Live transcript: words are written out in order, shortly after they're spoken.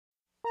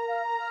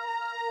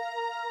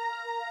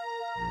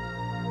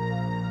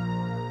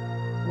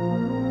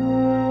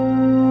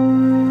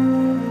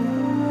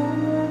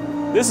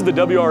This is the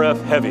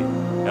WRF Heavy,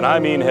 and I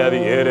mean heavy,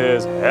 it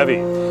is heavy.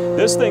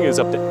 This thing is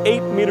up to 8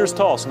 meters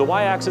tall, so the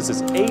y-axis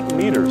is 8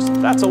 meters.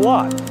 That's a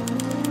lot.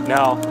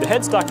 Now, the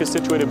headstock is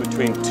situated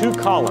between 2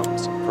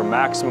 columns for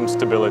maximum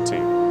stability.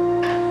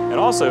 And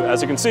also,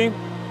 as you can see,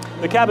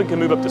 the cabin can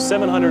move up to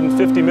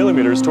 750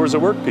 millimeters towards the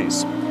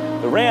workpiece.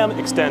 The ram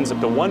extends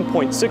up to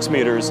 1.6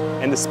 meters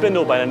and the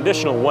spindle by an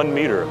additional 1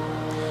 meter.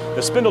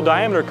 The spindle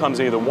diameter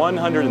comes in either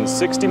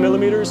 160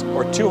 millimeters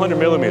or 200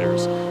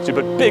 millimeters. So you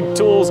put big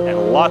tools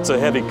and lots of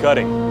heavy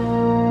cutting.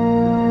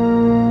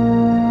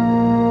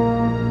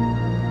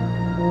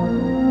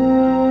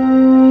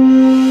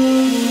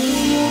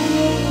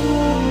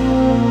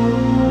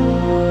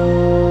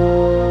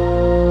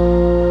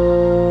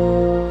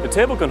 The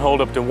table can hold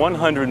up to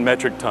 100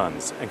 metric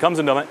tons and comes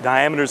in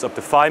diameters up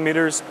to 5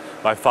 meters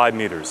by 5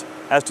 meters.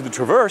 As to the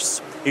traverse,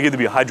 it can either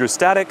be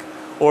hydrostatic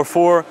or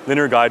 4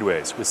 linear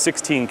guideways with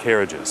 16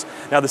 carriages.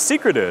 Now the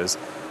secret is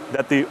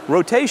that the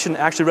rotation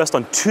actually rests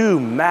on 2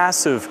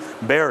 massive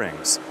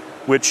bearings,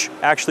 which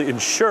actually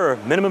ensure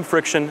minimum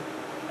friction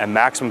and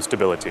maximum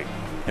stability.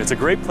 And it's a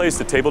great place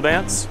to table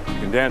dance. You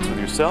can dance with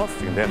yourself,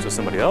 you can dance with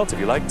somebody else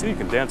if you like to, you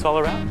can dance all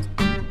around.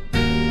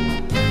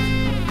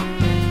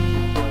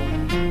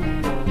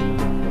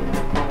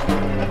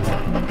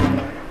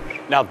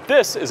 Now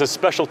this is a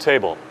special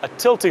table, a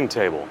tilting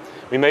table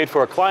we made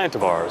for a client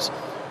of ours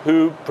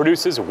who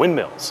produces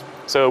windmills.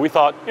 So we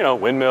thought, you know,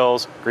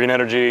 windmills, green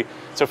energy.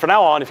 So from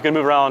now on, if you're gonna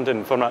move around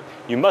in FERMAT,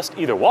 you must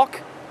either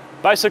walk,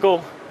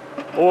 bicycle,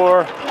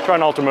 or try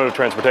an alternate mode of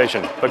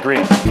transportation, but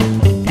green.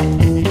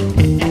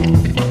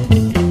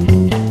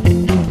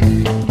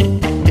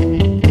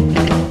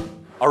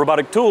 Our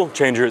robotic tool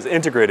changer is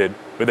integrated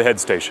with the head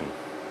station.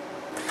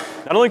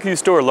 Not only can you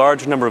store a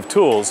large number of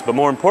tools, but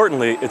more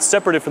importantly, it's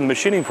separated from the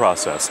machining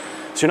process.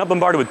 So you're not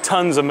bombarded with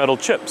tons of metal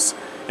chips.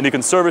 And you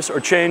can service or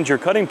change your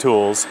cutting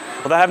tools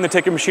without having to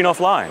take your machine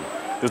offline.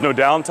 There's no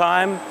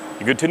downtime,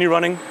 you continue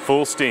running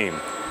full steam.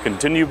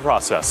 Continue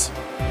process.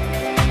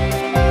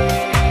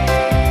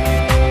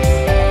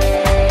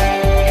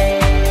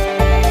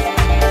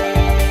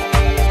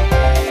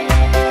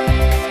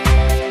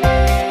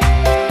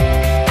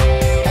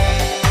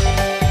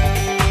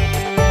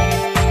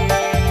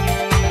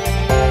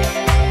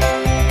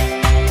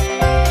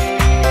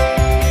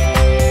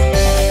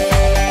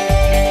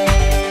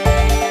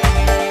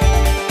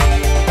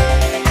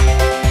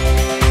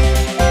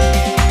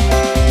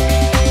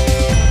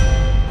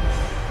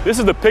 This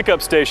is the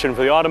pickup station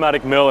for the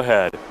automatic mill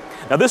head.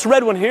 Now this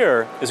red one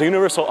here is a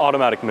universal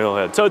automatic mill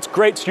head. So it's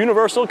great, it's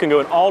universal, can go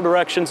in all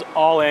directions,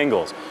 all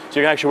angles. So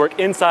you can actually work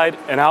inside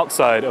and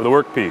outside of the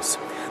workpiece.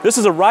 This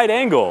is a right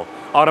angle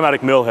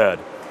automatic mill head.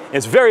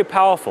 It's very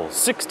powerful,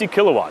 60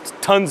 kilowatts,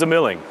 tons of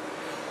milling.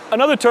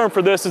 Another term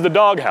for this is the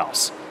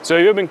doghouse. So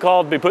you've been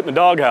called to be put in the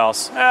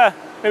doghouse.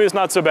 Maybe it's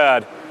not so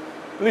bad.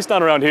 At least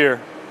not around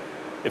here,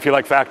 if you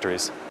like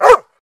factories.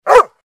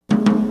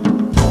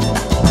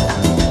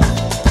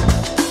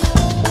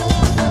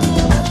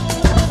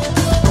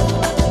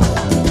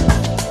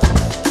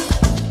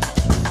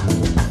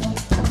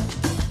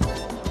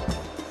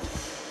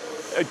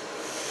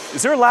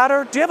 Is there a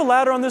ladder? Do you have a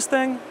ladder on this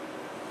thing?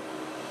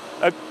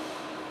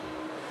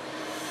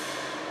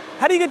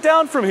 How do you get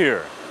down from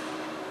here?